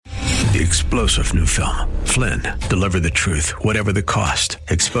The explosive new film, Flynn, deliver the truth, whatever the cost,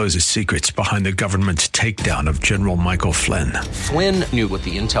 exposes secrets behind the government's takedown of General Michael Flynn. Flynn knew what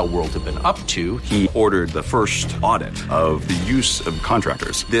the intel world had been up to. He ordered the first audit of the use of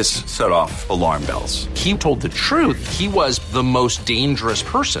contractors. This set off alarm bells. He told the truth. He was the most dangerous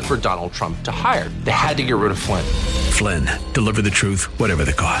person for Donald Trump to hire. They had to get rid of Flynn. Flynn, deliver the truth, whatever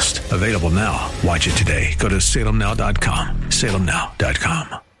the cost. Available now. Watch it today. Go to salemnow.com.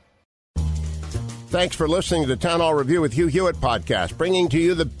 salemnow.com. Thanks for listening to the Town Hall Review with Hugh Hewitt podcast, bringing to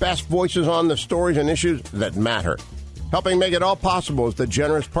you the best voices on the stories and issues that matter. Helping make it all possible is the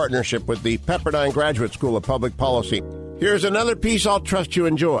generous partnership with the Pepperdine Graduate School of Public Policy. Here's another piece I'll trust you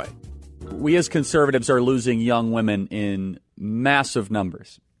enjoy. We as conservatives are losing young women in massive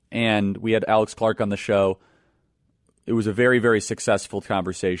numbers. And we had Alex Clark on the show. It was a very, very successful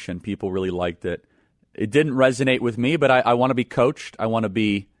conversation. People really liked it. It didn't resonate with me, but I want to be coached. I want to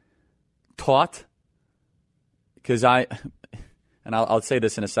be taught. Because I'll say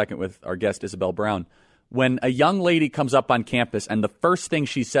this in a second with our guest, Isabel Brown. When a young lady comes up on campus and the first thing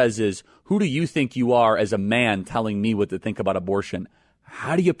she says is, who do you think you are as a man telling me what to think about abortion?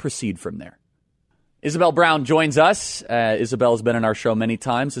 How do you proceed from there? Isabel Brown joins us. Isabel has been on our show many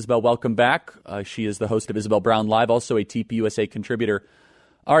times. Isabel, welcome back. She is the host of Isabel Brown Live, also a TPUSA contributor.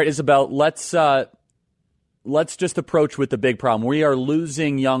 All right, Isabel, let's just approach with the big problem. We are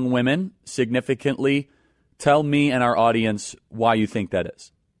losing young women significantly. Tell me and our audience why you think that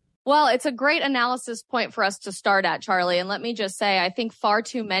is. Well, it's a great analysis point for us to start at, Charlie. And let me just say, I think far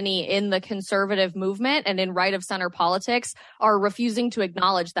too many in the conservative movement and in right-of-center politics are refusing to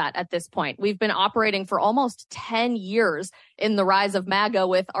acknowledge that at this point. We've been operating for almost 10 years in the rise of MAGA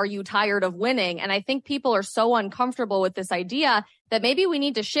with "Are you tired of winning?" And I think people are so uncomfortable with this idea that maybe we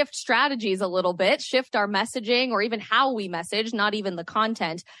need to shift strategies a little bit, shift our messaging or even how we message, not even the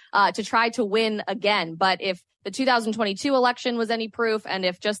content, to try to win again. But if the 2022 election was any proof, and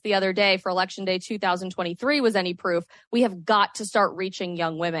if just the other day for Election Day 2023 was any proof, we have got to start reaching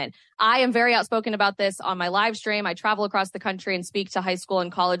young women. I am very outspoken about this on my live stream. I travel across the country and speak to high school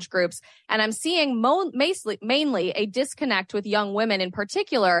and college groups, and I'm seeing mainly a disconnect with young women in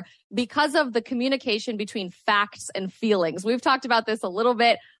particular because of the communication between facts and feelings. We've talked about this a little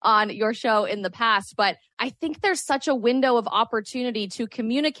bit on your show in the past, but I think there's such a window of opportunity to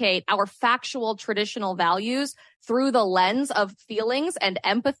communicate our factual traditional values through the lens of feelings and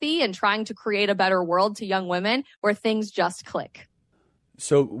empathy and trying to create a better world to young women where things just click.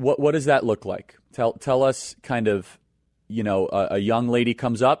 So what does that look like? Tell us kind of, a young lady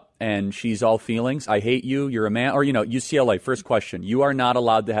comes up and she's all feelings. I hate you. You're a man. Or, UCLA, first question. You are not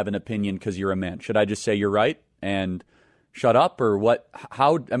allowed to have an opinion because you're a man. Should I just say you're right and shut up, or what?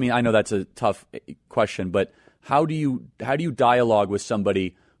 I know that's a tough question, but how do you dialogue with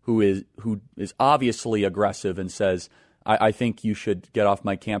somebody who is obviously aggressive and says, I think you should get off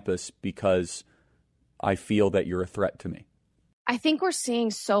my campus because I feel that you're a threat to me? I think we're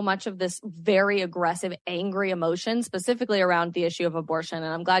seeing so much of this very aggressive, angry emotion, specifically around the issue of abortion.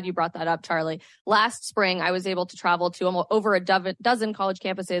 And I'm glad you brought that up, Charlie. Last spring, I was able to travel to over a dozen college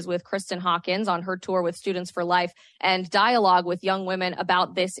campuses with Kristen Hawkins on her tour with Students for Life and dialogue with young women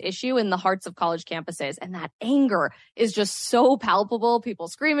about this issue in the hearts of college campuses. And that anger is just so palpable. People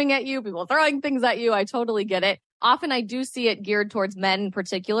screaming at you, people throwing things at you. I totally get it. Often I do see it geared towards men in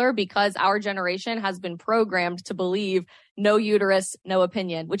particular because our generation has been programmed to believe no uterus, no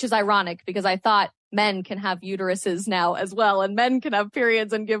opinion, which is ironic because I thought men can have uteruses now as well, and men can have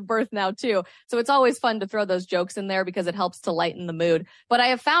periods and give birth now too. So it's always fun to throw those jokes in there because it helps to lighten the mood. But I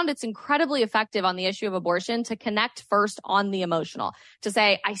have found it's incredibly effective on the issue of abortion to connect first on the emotional, to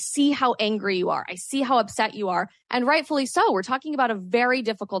say, I see how angry you are. I see how upset you are. And rightfully so. We're talking about a very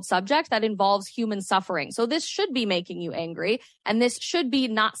difficult subject that involves human suffering. So this should be making you angry, and this should be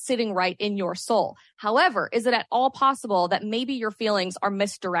not sitting right in your soul. However, is it at all possible that maybe your feelings are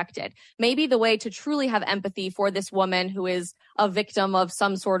misdirected? Maybe the way to truly have empathy for this woman who is a victim of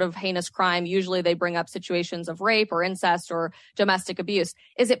some sort of heinous crime, usually they bring up situations of rape or incest or domestic abuse.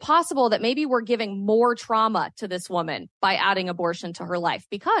 Is it possible that maybe we're giving more trauma to this woman by adding abortion to her life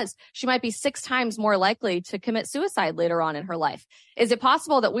because she might be 6 times more likely to commit suicide later on in her life? Is it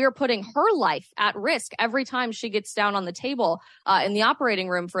possible that we are putting her life at risk every time she gets down on the table in the operating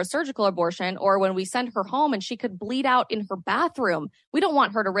room for a surgical abortion, or when we send her home and she could bleed out in her bathroom? We don't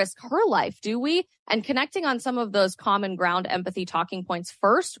want her to risk her life, do we? And connecting on some of those common ground empathy talking points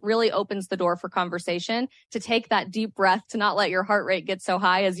first really opens the door for conversation, to take that deep breath, to not let your heart rate get so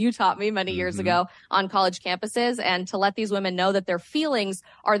high, as you taught me many years ago on college campuses, and to let these women know that their feelings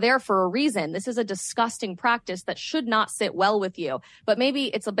are there for a reason. This is a disgusting practice that should not sit well with you, but maybe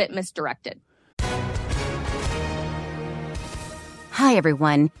it's a bit misdirected. Hi,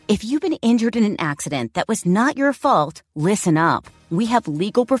 everyone. If you've been injured in an accident that was not your fault, listen up. We have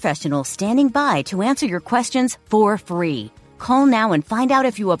legal professionals standing by to answer your questions for free. Call now and find out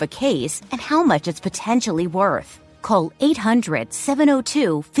if you have a case and how much it's potentially worth. Call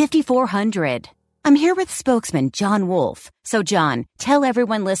 800-702-5400. I'm here with spokesman John Wolf. So, John, tell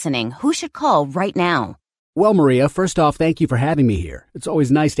everyone listening who should call right now. Well, Maria, first off, thank you for having me here. It's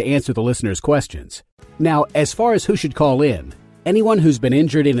always nice to answer the listeners' questions. Now, as far as who should call in, anyone who's been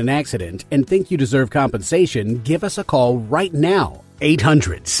injured in an accident and think you deserve compensation, give us a call right now.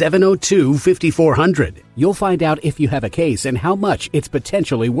 800-702-5400. You'll find out if you have a case and how much it's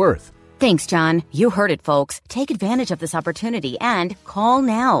potentially worth. Thanks, John. You heard it, folks. Take advantage of this opportunity and call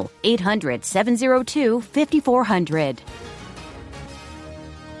now. 800-702-5400.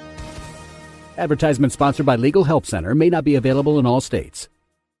 Advertisement sponsored by Legal Help Center. May not be available in all states.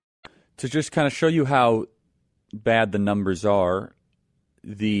 To just kind of show you how bad the numbers are,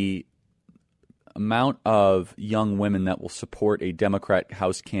 the amount of young women that will support a Democrat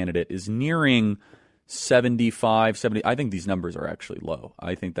House candidate is nearing 75, 70. I think these numbers are actually low.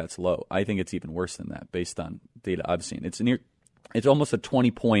 I think that's low. I think it's even worse than that based on data I've seen. It's almost a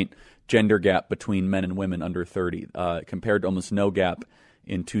 20-point gender gap between men and women under 30, compared to almost no gap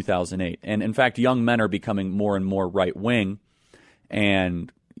in 2008. And in fact, young men are becoming more and more right-wing,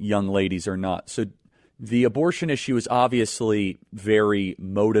 and young ladies are not. So the abortion issue is obviously very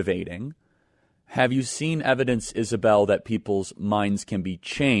motivating. Have you seen evidence, Isabel, that people's minds can be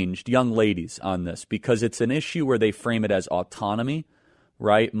changed, young ladies, on this? Because it's an issue where they frame it as autonomy,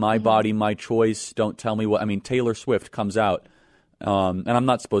 right? My body, my choice. Don't tell me what. I mean, Taylor Swift comes out, and I'm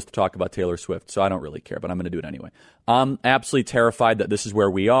not supposed to talk about Taylor Swift, so I don't really care, but I'm going to do it anyway. I'm absolutely terrified that this is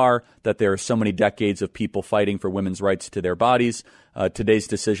where we are, that there are so many decades of people fighting for women's rights to their bodies. Today's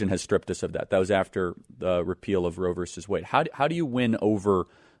decision has stripped us of that. That was after the repeal of Roe versus Wade. How do you win over?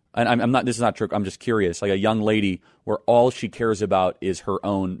 And I'm not. This is not true. I'm just curious. Like a young lady where all she cares about is her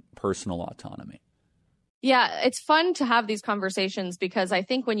own personal autonomy. Yeah, it's fun to have these conversations because I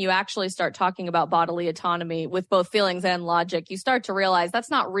think when you actually start talking about bodily autonomy with both feelings and logic, you start to realize that's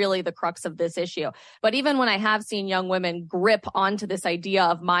not really the crux of this issue. But even when I have seen young women grip onto this idea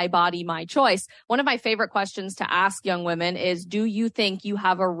of my body, my choice, one of my favorite questions to ask young women is, do you think you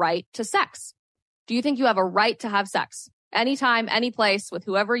have a right to sex? Do you think you have a right to have sex? Anytime, any place, with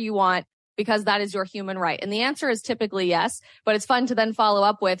whoever you want, because that is your human right. And the answer is typically yes, but it's fun to then follow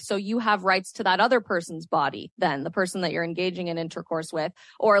up with, so you have rights to that other person's body, then the person that you're engaging in intercourse with.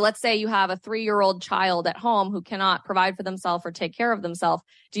 Or let's say you have a 3-year-old child at home who cannot provide for themselves or take care of themselves.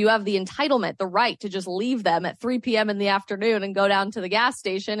 Do you have the entitlement, the right to just leave them at 3 p.m. in the afternoon and go down to the gas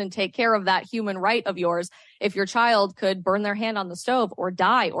station and take care of that human right of yours if your child could burn their hand on the stove or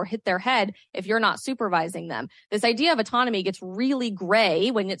die or hit their head if you're not supervising them? This idea of autonomy gets really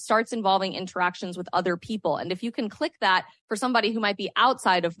gray when it starts involving interactions with other people. And if you can click that for somebody who might be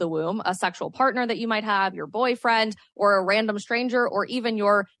outside of the womb, a sexual partner that you might have, your boyfriend, or a random stranger, or even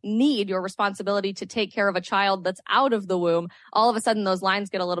your responsibility to take care of a child that's out of the womb, all of a sudden those lines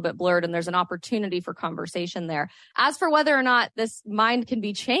get a little bit blurred and there's an opportunity for conversation there. As for whether or not this mind can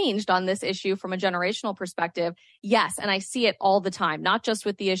be changed on this issue from a generational perspective, yes. And I see it all the time, not just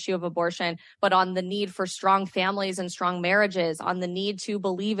with the issue of abortion, but on the need for strong families and strong marriages, on the need to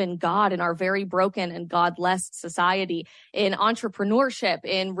believe in God in our very broken and godless society, in entrepreneurship,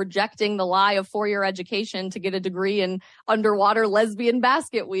 in rejecting the lie of 4-year education to get a degree in underwater lesbian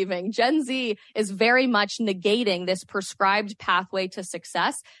basket weaving. Gen Z is very much negating this prescribed pathway to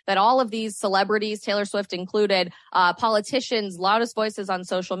success that all of these celebrities, Taylor Swift included, politicians, loudest voices on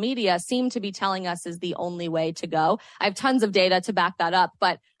social media seem to be telling us is the only way to go. I have tons of data to back that up,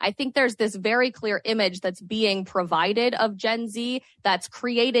 but I think there's this very clear image that's being provided of Gen Z that's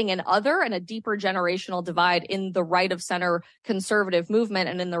creating an other and a deeper generational divide in the right of center conservative movement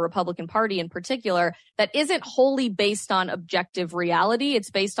and in the Republican Party in particular that isn't wholly based on objective reality. It's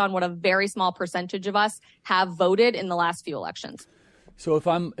based on what a very small percentage of us have voted in the last few elections. So if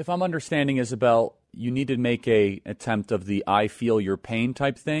I'm understanding, Isabel, you need to make a attempt of the I feel your pain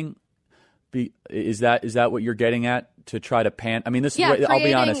type thing. Is that what you're getting at? try to I mean, this yeah, is, I'll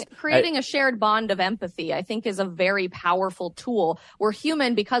be honest. Creating a shared bond of empathy, I think, is a very powerful tool. We're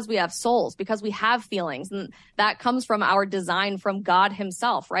human because we have souls, because we have feelings. And that comes from our design from God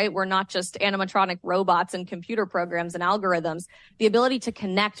himself, right? We're not just animatronic robots and computer programs and algorithms. The ability to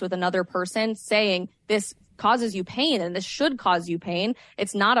connect with another person saying this causes you pain and this should cause you pain.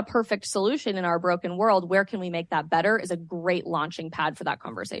 It's not a perfect solution in our broken world. Where can we make that better is a great launching pad for that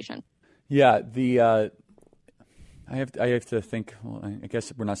conversation. Yeah, I have to think. Well, I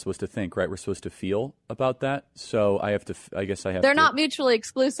guess we're not supposed to think, right? We're supposed to feel about that. So I have to. I guess I have. They're not mutually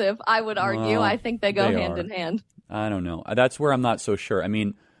exclusive, I would argue. Well, I think they go hand in hand. I don't know. That's where I'm not so sure. I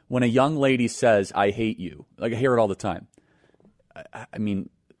mean, when a young lady says, "I hate you," like I hear it all the time. I mean,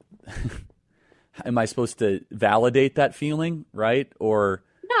 am I supposed to validate that feeling, right? Or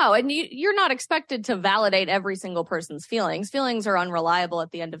no, and you're not expected to validate every single person's feelings. Feelings are unreliable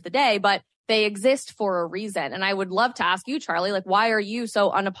at the end of the day, but they exist for a reason. And I would love to ask you, Charlie, like, why are you so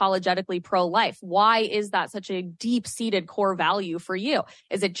unapologetically pro-life? Why is that such a deep-seated core value for you?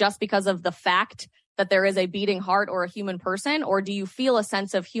 Is it just because of the fact that there is a beating heart or a human person? Or do you feel a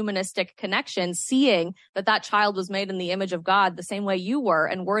sense of humanistic connection, seeing that that child was made in the image of God the same way you were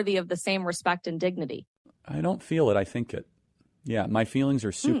and worthy of the same respect and dignity? I don't feel it. I think it. Yeah, my feelings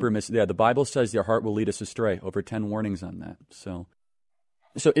are super yeah, the Bible says your heart will lead us astray. Over 10 warnings on that. So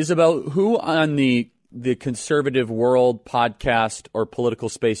Isabel, who on the conservative world podcast or political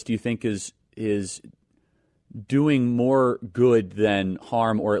space do you think is doing more good than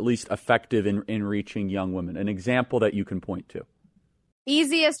harm, or at least effective in reaching young women? An example that you can point to.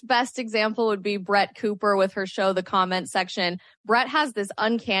 Easiest, best example would be Brett Cooper with her show, The Comment Section. Brett has this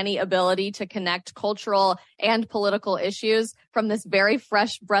uncanny ability to connect cultural and political issues from this very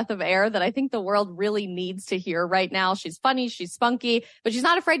fresh breath of air that I think the world really needs to hear right now. She's funny, she's spunky, but she's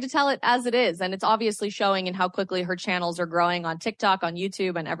not afraid to tell it as it is. And it's obviously showing in how quickly her channels are growing on TikTok, on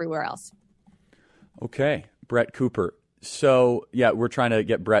YouTube, and everywhere else. Okay, Brett Cooper. So, yeah, we're trying to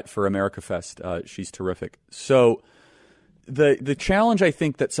get Brett for America Fest. She's terrific. So the challenge I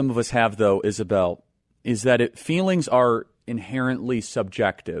think that some of us have, though, Isabel, is that feelings are inherently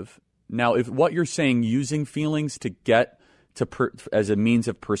subjective. Now, if what you're saying, using feelings to get to as a means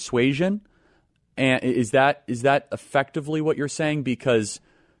of persuasion, and is that effectively what you're saying? Because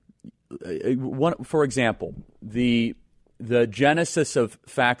for example, the genesis of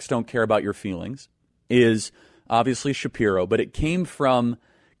facts don't care about your feelings is obviously Shapiro, but it came from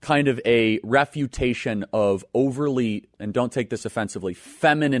kind of a refutation of overly, and don't take this offensively,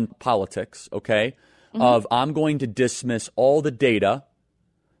 feminine politics, okay? Mm-hmm. Of I'm going to dismiss all the data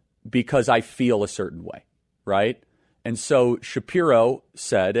because I feel a certain way, right? And so Shapiro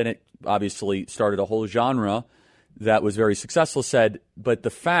said, and it obviously started a whole genre that was very successful, said, but the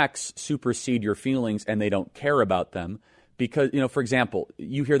facts supersede your feelings and they don't care about them because, for example,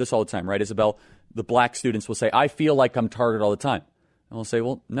 you hear this all the time, right, Isabel? The black students will say, I feel like I'm targeted all the time. And we'll say,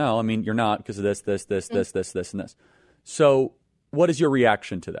 well, no, I mean, you're not because of this, and this. So what is your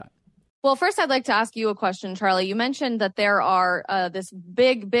reaction to that? Well, first, I'd like to ask you a question, Charlie. You mentioned that there are this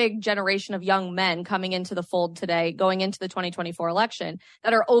big generation of young men coming into the fold today, going into the 2024 election,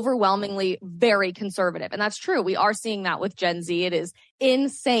 that are overwhelmingly very conservative. And that's true. We are seeing that with Gen Z. It is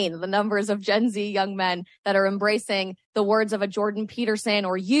insane, the numbers of Gen Z young men that are embracing the words of a Jordan Peterson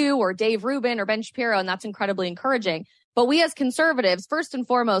or you or Dave Rubin or Ben Shapiro, and that's incredibly encouraging. But we as conservatives, first and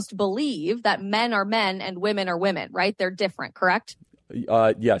foremost, believe that men are men and women are women, right? They're different, correct?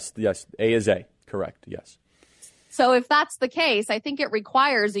 Yes. A is A. Correct. Yes. So if that's the case, I think it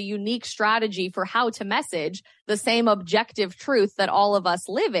requires a unique strategy for how to message the same objective truth that all of us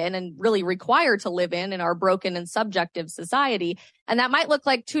live in and really require to live in our broken and subjective society. And that might look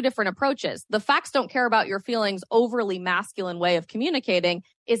like two different approaches. The facts don't care about your feelings, overly masculine way of communicating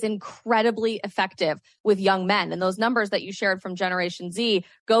is incredibly effective with young men. And those numbers that you shared from Generation Z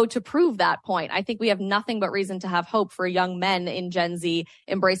go to prove that point. I think we have nothing but reason to have hope for young men in Gen Z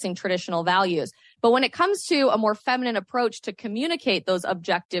embracing traditional values. But when it comes to a more feminine approach to communicate those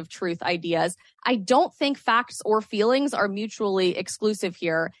objective truth ideas, I don't think facts or feelings are mutually exclusive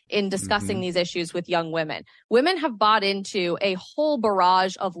here in discussing these issues with young women. Women have bought into a whole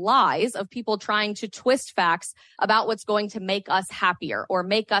barrage of lies of people trying to twist facts about what's going to make us happier or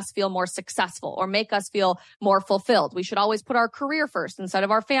make us feel more successful or make us feel more fulfilled. We should always put our career first instead of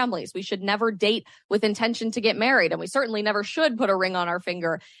our families. We should never date with intention to get married. And we certainly never should put a ring on our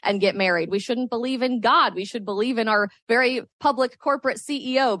finger and get married. We shouldn't believe in God. We should believe in our very public corporate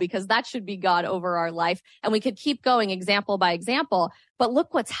CEO because that should be God over our life. And we could keep going example by example. But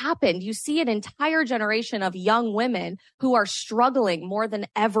look what's happened. You see an entire generation of young women who are struggling more than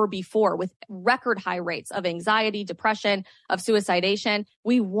ever before with record high rates of anxiety, depression, of suicidation.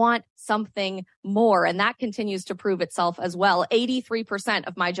 We want something more, and that continues to prove itself as well. 83%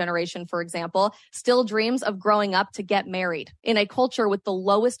 of my generation, for example, still dreams of growing up to get married in a culture with the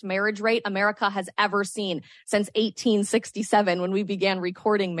lowest marriage rate America has ever seen since 1867, when we began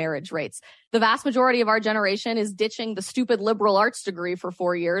recording marriage rates. The vast majority of our generation is ditching the stupid liberal arts degree for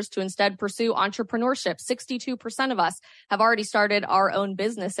 4 years to instead pursue entrepreneurship. 62% of us have already started our own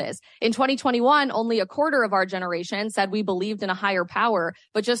businesses. In 2021, only a quarter of our generation said we believed in a higher power,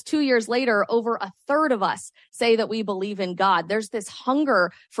 but just 2 years later, over a third of us say that we believe in God. There's this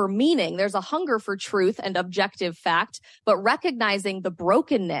hunger for meaning. There's a hunger for truth and objective fact, but recognizing the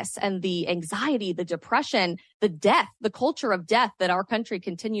brokenness and the anxiety, the depression, the death, the culture of death that our country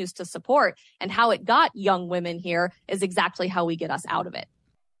continues to support, and how it got young women here is exactly how we get us out of it.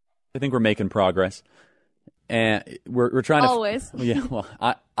 I think we're making progress. And we're trying to... Always. Yeah, well,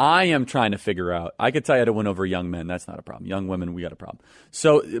 I am trying to figure out... I could tell you how to win over young men. That's not a problem. Young women, we got a problem.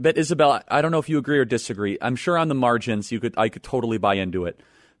 So, but Isabel, I don't know if you agree or disagree. I'm sure on the margins, I could totally buy into it.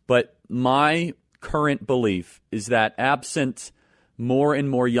 But my current belief is that absent more and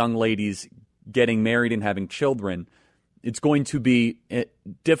more young ladies getting married and having children, it's going to be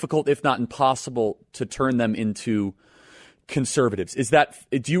difficult, if not impossible, to turn them into conservatives.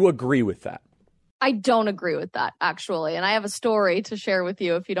 Do you agree with that? I don't agree with that, actually. And I have a story to share with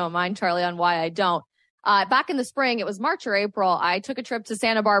you, if you don't mind, Charlie, on why I don't. Back in the spring, it was March or April, I took a trip to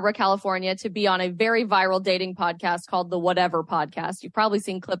Santa Barbara, California to be on a very viral dating podcast called the Whatever Podcast. You've probably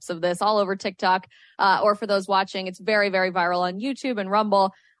seen clips of this all over TikTok, or for those watching, it's very, very viral on YouTube and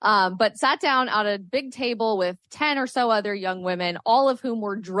Rumble. But sat down at a big table with 10 or so other young women, all of whom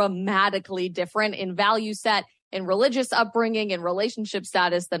were dramatically different in value set, in religious upbringing, and relationship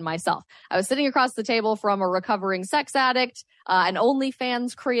status than myself. I was sitting across the table from a recovering sex addict, an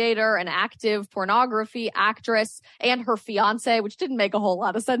OnlyFans creator, an active pornography actress, and her fiance, which didn't make a whole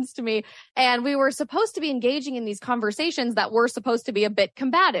lot of sense to me. And we were supposed to be engaging in these conversations that were supposed to be a bit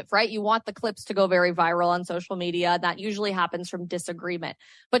combative, right? You want the clips to go very viral on social media. And that usually happens from disagreement.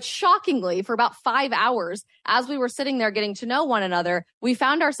 But shockingly, for about 5 hours, as we were sitting there getting to know one another, we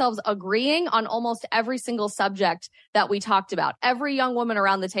found ourselves agreeing on almost every single subject that we talked about. Every young woman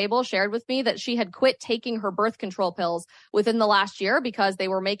around the table shared with me that she had quit taking her birth control pills within the last year because they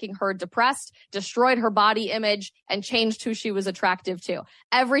were making her depressed, destroyed her body image, and changed who she was attractive to.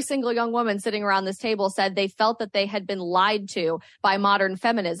 Every single young woman sitting around this table said they felt that they had been lied to by modern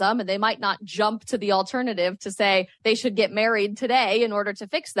feminism, and they might not jump to the alternative to say they should get married today in order to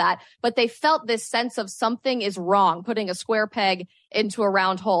fix that, but they felt this sense of something is wrong, putting a square peg into a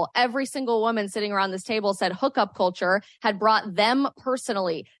round hole. Every single woman sitting around this table said hookup culture had brought them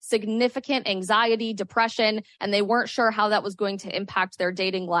personally significant anxiety, depression, and they weren't sure how that was going to impact their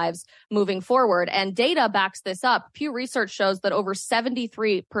dating lives moving forward. And data backs this up. Pew Research shows that over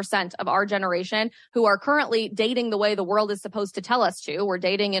 73% of our generation who are currently dating the way the world is supposed to tell us to, we're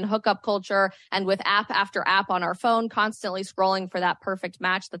dating in hookup culture and with app after app on our phone, constantly scrolling for that perfect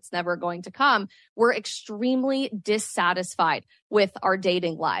match that's never going to come. We're extremely dissatisfied with our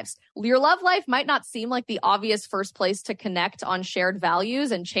dating lives. Your love life might not seem like the obvious first place to connect on shared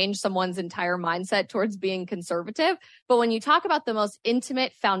values and change someone's entire mindset towards being conservative. But when you talk about the most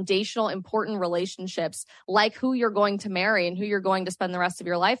intimate, foundational, important relationships, like who you're going to marry and who you're going to spend the rest of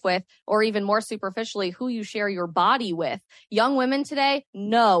your life with, or even more superficially, who you share your body with, young women today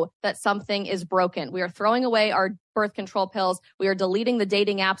know that something is broken. We are throwing away our birth control pills. We are deleting the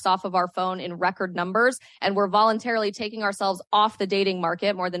dating apps off of our phone in record numbers, and we're voluntarily taking ourselves off the dating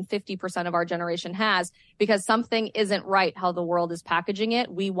market. More than 50% of our generation has, because something isn't right how the world is packaging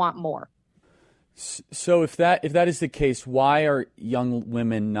it. We want more. So if that is the case, why are young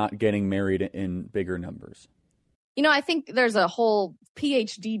women not getting married in bigger numbers? You know, I think there's a whole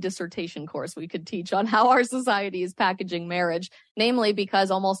PhD dissertation course we could teach on how our society is packaging marriage, namely because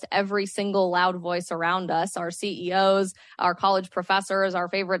almost every single loud voice around us, our CEOs, our college professors, our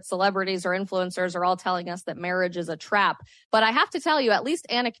favorite celebrities or influencers are all telling us that marriage is a trap. But I have to tell you, at least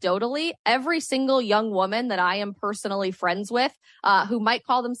anecdotally, every single young woman that I am personally friends with, who might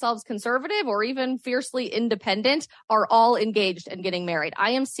call themselves conservative or even fiercely independent, are all engaged and getting married.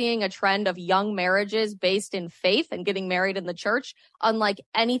 I am seeing a trend of young marriages based in faith and getting married in the church, unlike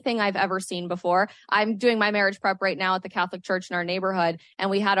anything I've ever seen before. I'm doing my marriage prep right now at the Catholic Church in our neighborhood. And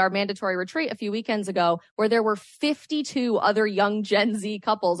we had our mandatory retreat a few weekends ago where there were 52 other young Gen Z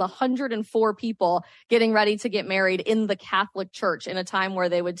couples, 104 people getting ready to get married in the Catholic Church in a time where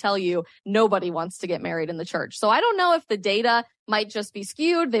they would tell you nobody wants to get married in the church. So I don't know if the data might just be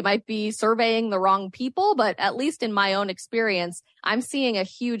skewed. They might be surveying the wrong people, but at least in my own experience, I'm seeing a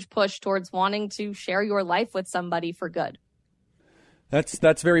huge push towards wanting to share your life with somebody for good.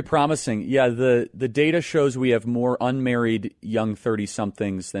 That's very promising. Yeah, the data shows we have more unmarried young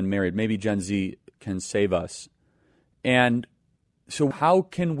 30-somethings than married. Maybe Gen Z can save us. And so how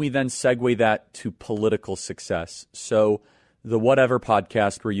can we then segue that to political success? So the Whatever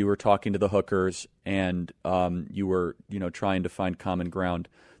podcast where you were talking to the hookers and you were, trying to find common ground.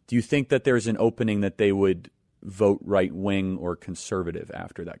 Do you think that there's an opening that they would vote right-wing or conservative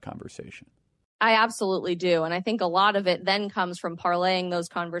after that conversation? I absolutely do. And I think a lot of it then comes from parlaying those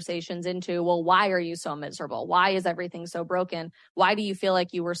conversations into, well, why are you so miserable? Why is everything so broken? Why do you feel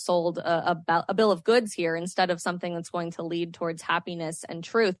like you were sold a bill of goods here instead of something that's going to lead towards happiness and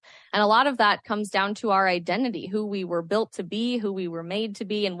truth? And a lot of that comes down to our identity, who we were built to be, who we were made to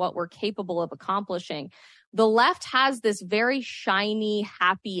be, and what we're capable of accomplishing. The left has this very shiny,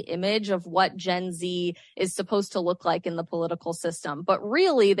 happy image of what Gen Z is supposed to look like in the political system. But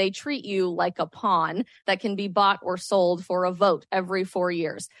really, they treat you like a pawn that can be bought or sold for a vote every 4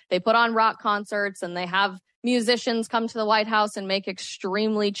 years. They put on rock concerts and they have musicians come to the White House and make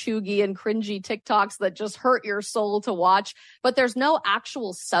extremely chuggy and cringy TikToks that just hurt your soul to watch. But there's no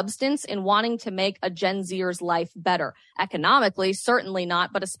actual substance in wanting to make a Gen Zer's life better. Economically, certainly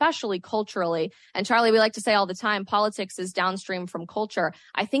not, but especially culturally. And Charlie, we like to say all the time, politics is downstream from culture.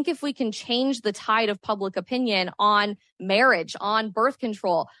 I think if we can change the tide of public opinion on marriage, on birth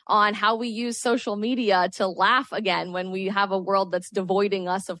control, on how we use social media to laugh again when we have a world that's devoiding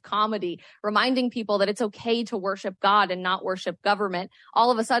us of comedy, reminding people that it's okay to worship God and not worship government,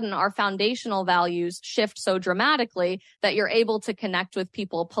 all of a sudden our foundational values shift so dramatically that you're able to connect with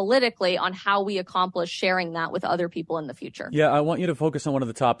people politically on how we accomplish sharing that with other people in the future. Yeah, I want you to focus on one of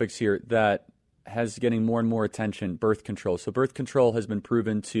the topics here that has getting more and more attention, birth control. So birth control has been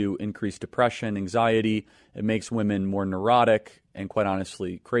proven to increase depression, anxiety. It makes women more neurotic and quite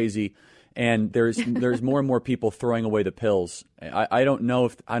honestly crazy. And there's more and more people throwing away the pills. I don't know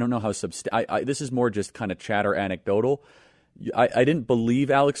how this is more just kind of chatter, anecdotal. I didn't believe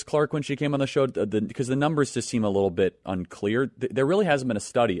Alex Clark when she came on the show because the numbers just seem a little bit unclear. There really hasn't been a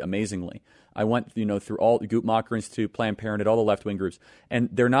study, amazingly. I went through all the Guttmacher Institute, Planned Parenthood, all the left-wing groups, and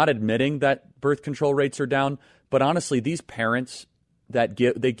they're not admitting that birth control rates are down. But honestly, these parents that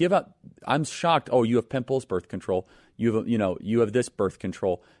give up, I'm shocked. Oh, you have pimples, birth control. You have this, birth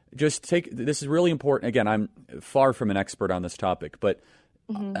control. This is really important. Again, I'm far from an expert on this topic, but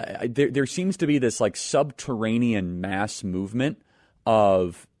there seems to be this like subterranean mass movement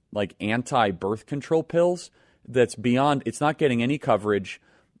of like anti-birth control pills that's beyond, it's not getting any coverage.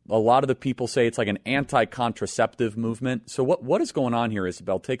 A lot of the people say it's like an anti-contraceptive movement. So what is going on here,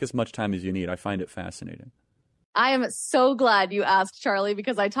 Isabel? Take as much time as you need. I find it fascinating. I am so glad you asked, Charlie,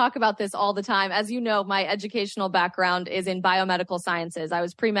 because I talk about this all the time. As you know, my educational background is in biomedical sciences. I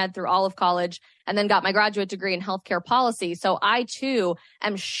was pre-med through all of college and then got my graduate degree in healthcare policy. So I, too,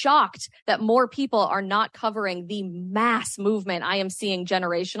 am shocked that more people are not covering the mass movement I am seeing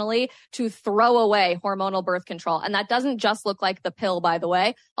generationally to throw away hormonal birth control. And that doesn't just look like the pill, by the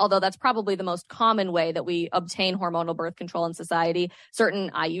way, although that's probably the most common way that we obtain hormonal birth control in society. Certain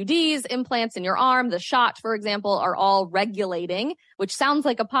IUDs, implants in your arm, the shot, for example, are all regulating, which sounds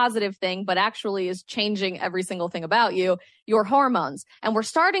like a positive thing, but actually is changing every single thing about you, your hormones. And we're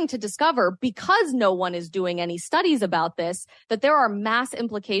starting to discover, because no one is doing any studies about this, that there are mass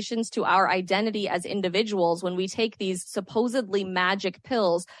implications to our identity as individuals when we take these supposedly magic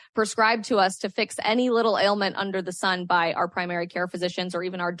pills prescribed to us to fix any little ailment under the sun by our primary care physicians or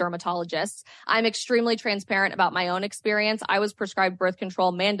even our dermatologists. I'm extremely transparent about my own experience. I was prescribed birth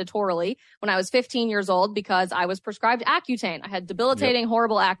control mandatorily when I was 15 years old because I was prescribed Accutane. I had debilitating,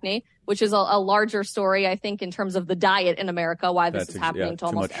 horrible acne, which is a larger story, I think, in terms of the diet in America, why this is happening to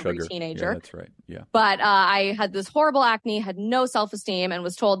almost every teenager. Yeah, that's right. Yeah. But I had this horrible acne, had no self-esteem, and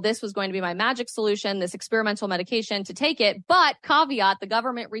was told this was going to be my magic solution, this experimental medication to take it. But caveat, the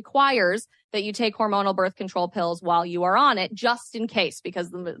government requires that you take hormonal birth control pills while you are on it, just in case, because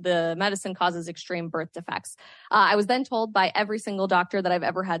the medicine causes extreme birth defects. I was then told by every single doctor that I've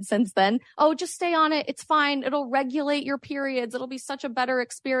ever had since then, oh, just stay on it. It's fine. It'll regulate your periods. It'll be such a better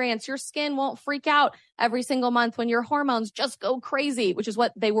experience. Your skin won't freak out every single month when your hormones just go crazy, which is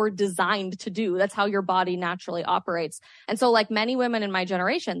what they were designed to do. That's how your body naturally operates. And so like many women in my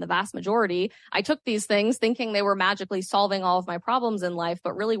generation, the vast majority, I took these things thinking they were magically solving all of my problems in life,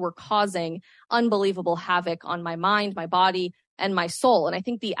 but really were causing unbelievable havoc on my mind, my body, and my soul. And I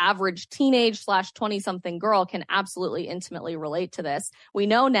think the average teenage / 20-something girl can absolutely intimately relate to this. We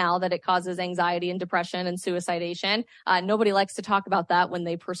know now that it causes anxiety and depression and suicidation. Nobody likes to talk about that when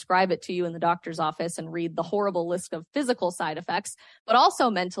they prescribe it to you in the doctor's office and read the horrible list of physical side effects. But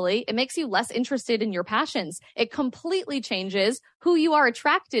also mentally, it makes you less interested in your passions. It completely changes who you are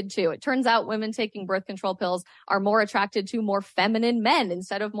attracted to. It turns out women taking birth control pills are more attracted to more feminine men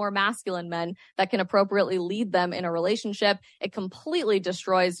instead of more masculine men that can appropriately lead them in a relationship. It completely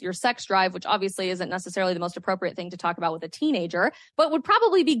destroys your sex drive, which obviously isn't necessarily the most appropriate thing to talk about with a teenager, but would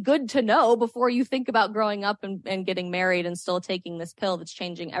probably be good to know before you think about growing up and getting married and still taking this pill that's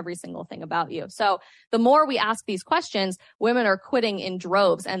changing every single thing about you. So the more we ask these questions, women are quitting in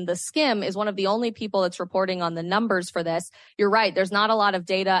droves. And the Skim is one of the only people that's reporting on the numbers for this. You're right. There's not a lot of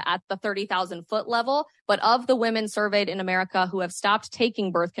data at the 30,000 foot level, but of the women surveyed in America who have stopped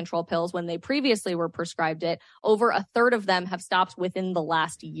taking birth control pills when they previously were prescribed it, over a third of them have stopped within the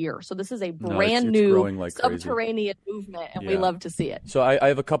last year. So this is a brand new like subterranean movement, and we love to see it. So I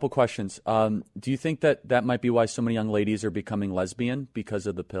have a couple questions. Do you think that might be why so many young ladies are becoming lesbian because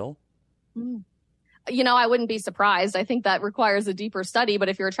of the pill? You know, I wouldn't be surprised. I think that requires a deeper study. But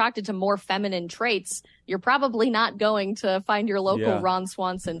if you're attracted to more feminine traits, you're probably not going to find your local Ron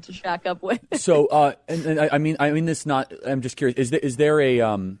Swanson to shack up with. So, and I mean this not. I'm just curious. Is there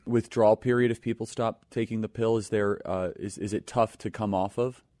a withdrawal period if people stop taking the pill? Is there is it tough to come off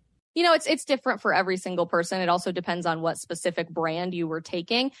of? You know, it's different for every single person. It also depends on what specific brand you were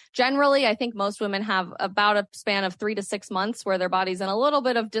taking. Generally, I think most women have about a span of 3 to 6 months where their body's in a little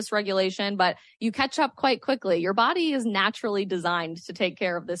bit of dysregulation, but you catch up quite quickly. Your body is naturally designed to take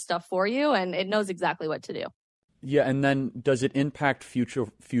care of this stuff for you, and it knows exactly what to do. Yeah, and then does it impact future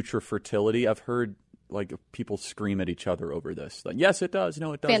fertility? I've heard like people scream at each other over this. Like, yes, it does.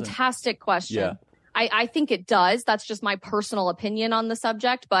 No, it doesn't. Fantastic question. Yeah. I think it does. That's just my personal opinion on the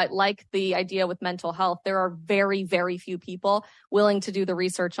subject. But like the idea with mental health, there are very, very few people willing to do the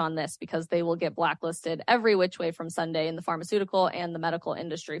research on this because they will get blacklisted every which way from Sunday in the pharmaceutical and the medical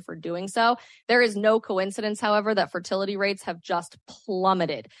industry for doing so. There is no coincidence, however, that fertility rates have just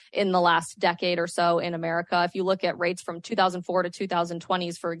plummeted in the last decade or so in America. If you look at rates from 2004 to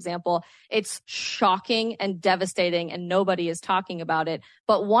 2020s, for example, it's shocking and devastating, and nobody is talking about it.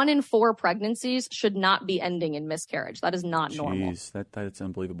 But 1 in 4 pregnancies should not be ending in miscarriage. That is not normal. Jeez, that's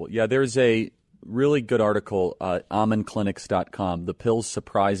unbelievable. Yeah, there's a really good article, almondclinics.com, The Pill's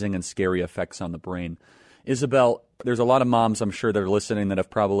Surprising and Scary Effects on the Brain. Isabel, there's a lot of moms, I'm sure, that are listening that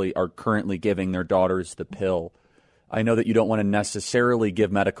are currently giving their daughters the pill. I know that you don't want to necessarily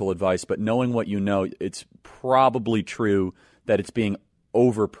give medical advice, but knowing what you know, it's probably true that it's being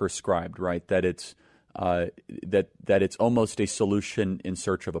overprescribed, right? That it's that it's almost a solution in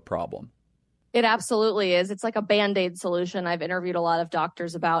search of a problem. It absolutely is. It's like a Band-Aid solution. I've interviewed a lot of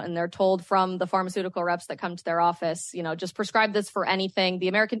doctors about, and they're told from the pharmaceutical reps that come to their office, you know, just prescribe this for anything. The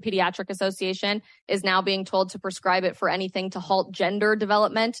American Pediatric Association is now being told to prescribe it for anything to halt gender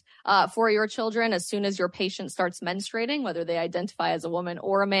development for your children as soon as your patient starts menstruating, whether they identify as a woman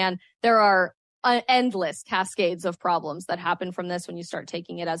or a man. There are endless cascades of problems that happen from this when you start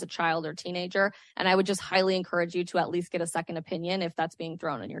taking it as a child or teenager. And I would just highly encourage you to at least get a second opinion if that's being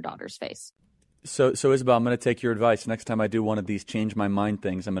thrown in your daughter's face. So Isabel, I'm going to take your advice. Next time I do one of these change my mind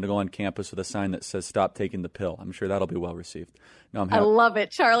things, I'm going to go on campus with a sign that says "Stop taking the pill." I'm sure that'll be well received. No, I love it,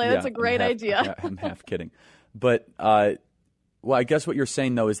 Charlie. That's a great idea. I'm half kidding, but well, I guess what you're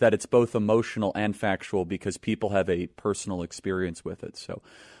saying though is that it's both emotional and factual because people have a personal experience with it. So,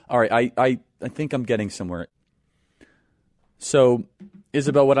 all right, I think I'm getting somewhere. So,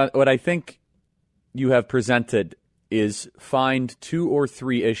 Isabel, what I think you have presented is find 2 or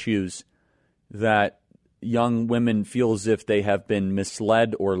 3 issues that young women feel as if they have been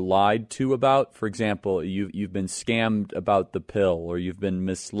misled or lied to about. For example, you've been scammed about the pill, or you've been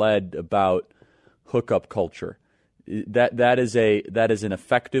misled about hookup culture. That is an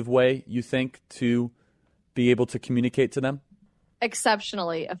effective way, you think, to be able to communicate to them?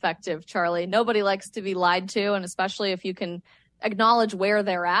 Exceptionally effective, Charlie. Nobody likes to be lied to, and especially if you can acknowledge where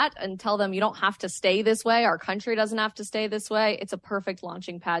they're at and tell them you don't have to stay this way. Our country doesn't have to stay this way. It's a perfect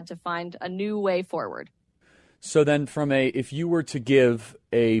launching pad to find a new way forward. So then if you were to give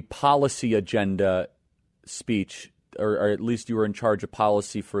a policy agenda speech, or at least you were in charge of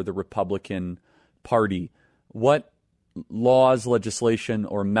policy for the Republican Party, what laws, legislation,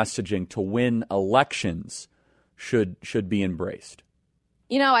 or messaging to win elections should be embraced?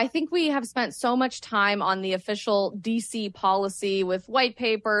 You know, I think we have spent so much time on the official D.C. policy with white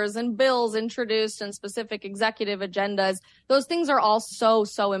papers and bills introduced and specific executive agendas. Those things are all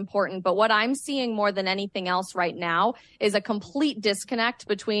so important. But what I'm seeing more than anything else right now is a complete disconnect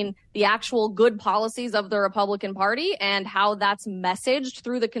between the actual good policies of the Republican Party and how that's messaged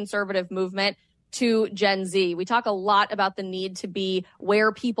through the conservative movement to Gen Z. We talk a lot about the need to be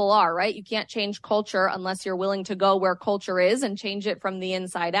where people are, right? You can't change culture unless you're willing to go where culture is and change it from the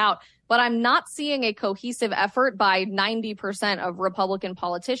inside out. But I'm not seeing a cohesive effort by 90% of Republican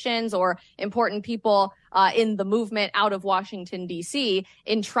politicians or important people in the movement out of Washington, D.C.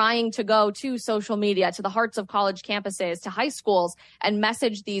 in trying to go to social media, to the hearts of college campuses, to high schools, and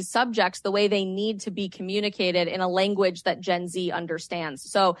message these subjects the way they need to be communicated in a language that Gen Z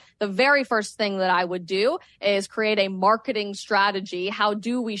understands. So the very first thing that I would do is create a marketing strategy. How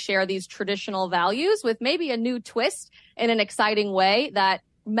do we share these traditional values with maybe a new twist in an exciting way that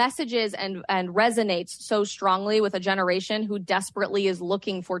messages and resonates so strongly with a generation who desperately is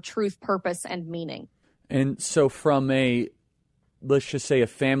looking for truth, purpose, and meaning? And so from let's just say a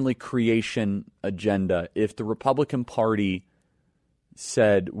family creation agenda, if the Republican Party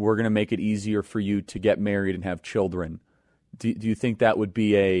said, we're going to make it easier for you to get married and have children, do you think that would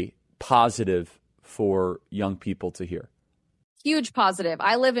be a positive for young people to hear? Huge positive.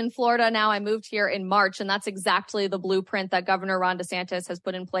 I live in Florida now. I moved here in March, and that's exactly the blueprint that Governor Ron DeSantis has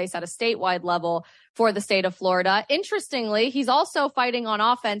put in place at a statewide level for the state of Florida. Interestingly, he's also fighting on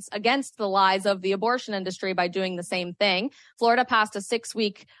offense against the lies of the abortion industry by doing the same thing. Florida passed a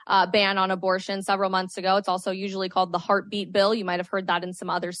 6-week ban on abortion several months ago. It's also usually called the heartbeat bill. You might have heard that in some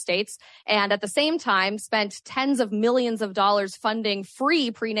other states. And at the same time, spent tens of millions of dollars funding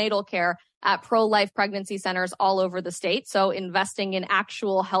free prenatal care at pro-life pregnancy centers all over the state. So investing in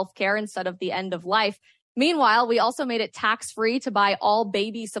actual health care instead of the end of life. Meanwhile, we also made it tax-free to buy all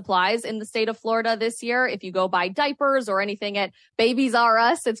baby supplies in the state of Florida this year. If you go buy diapers or anything at Babies R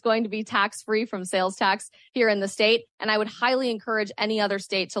Us, it's going to be tax-free from sales tax here in the state. And I would highly encourage any other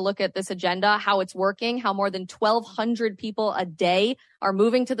state to look at this agenda, how it's working, how more than 1,200 people a day are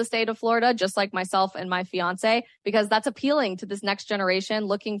moving to the state of Florida, just like myself and my fiance, because that's appealing to this next generation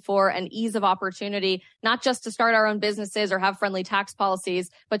looking for an ease of opportunity, not just to start our own businesses or have friendly tax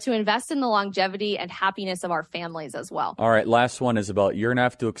policies, but to invest in the longevity and happiness of our families as well. All right, last one, Isabel. You're going to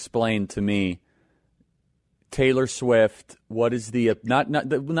have to explain to me Taylor Swift. What is the not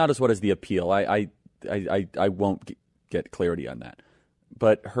as what is the appeal? I won't get clarity on that.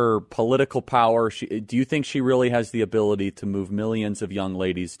 But her political power, do you think she really has the ability to move millions of young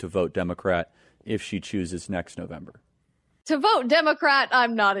ladies to vote Democrat if she chooses next November? To vote Democrat,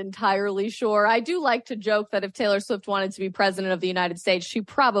 I'm not entirely sure. I do like to joke that if Taylor Swift wanted to be president of the United States, she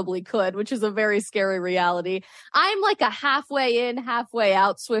probably could, which is a very scary reality. I'm like a halfway in, halfway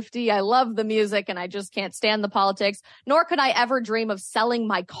out Swiftie. I love the music and I just can't stand the politics, nor could I ever dream of selling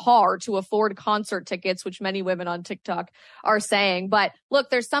my car to afford concert tickets, which many women on TikTok are saying. But look,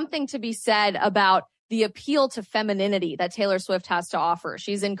 there's something to be said about the appeal to femininity that Taylor Swift has to offer.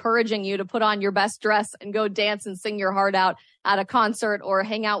 She's encouraging you to put on your best dress and go dance and sing your heart out at a concert or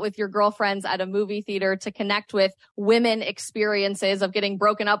hang out with your girlfriends at a movie theater to connect with women experiences of getting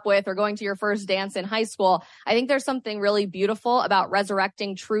broken up with or going to your first dance in high school. I think there's something really beautiful about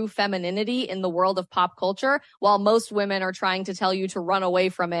resurrecting true femininity in the world of pop culture, while most women are trying to tell you to run away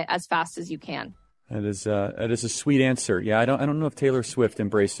from it as fast as you can. That is a sweet answer. Yeah, I don't know if Taylor Swift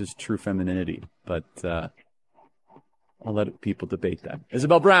embraces true femininity, but I'll let people debate that.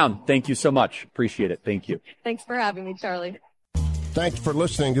 Isabel Brown, thank you so much. Appreciate it. Thank you. Thanks for having me, Charlie. Thanks for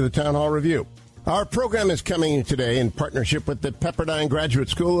listening to the Town Hall Review. Our program is coming today in partnership with the Pepperdine Graduate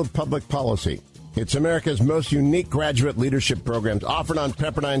School of Public Policy. It's America's most unique graduate leadership programs offered on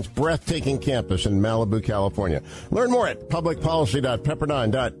Pepperdine's breathtaking campus in Malibu, California. Learn more at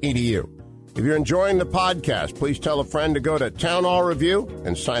publicpolicy.pepperdine.edu. If you're enjoying the podcast, please tell a friend to go to Town Hall Review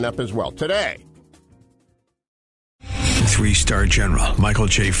and sign up as well today. 3-star General Michael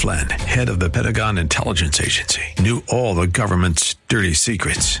J. Flynn, head of the Pentagon Intelligence Agency, knew all the government's dirty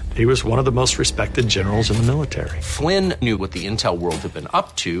secrets. He was one of the most respected generals in the military. Flynn knew what the intel world had been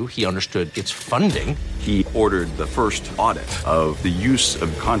up to. He understood its funding. He ordered the first audit of the use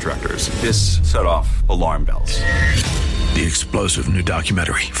of contractors. This set off alarm bells. The explosive new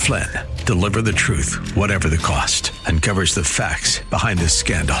documentary, Flynn, Deliver the Truth, Whatever the Cost, uncovers the facts behind this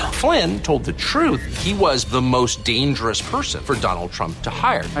scandal. Flynn told the truth. He was the most dangerous person for Donald Trump to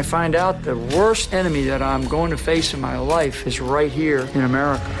hire. I find out the worst enemy that I'm going to face in my life is right here in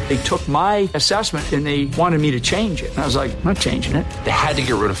America. They took my assessment and they wanted me to change it. And I was like, I'm not changing it. They had to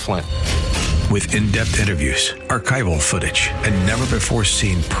get rid of Flynn. With in-depth interviews, archival footage, and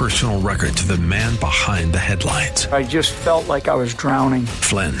never-before-seen personal records of the man behind the headlines. I just felt like I was drowning.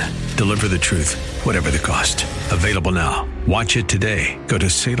 Flynn, Deliver the Truth, Whatever the Cost. Available now. Watch it today. Go to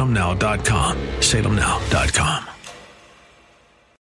salemnow.com. salemnow.com.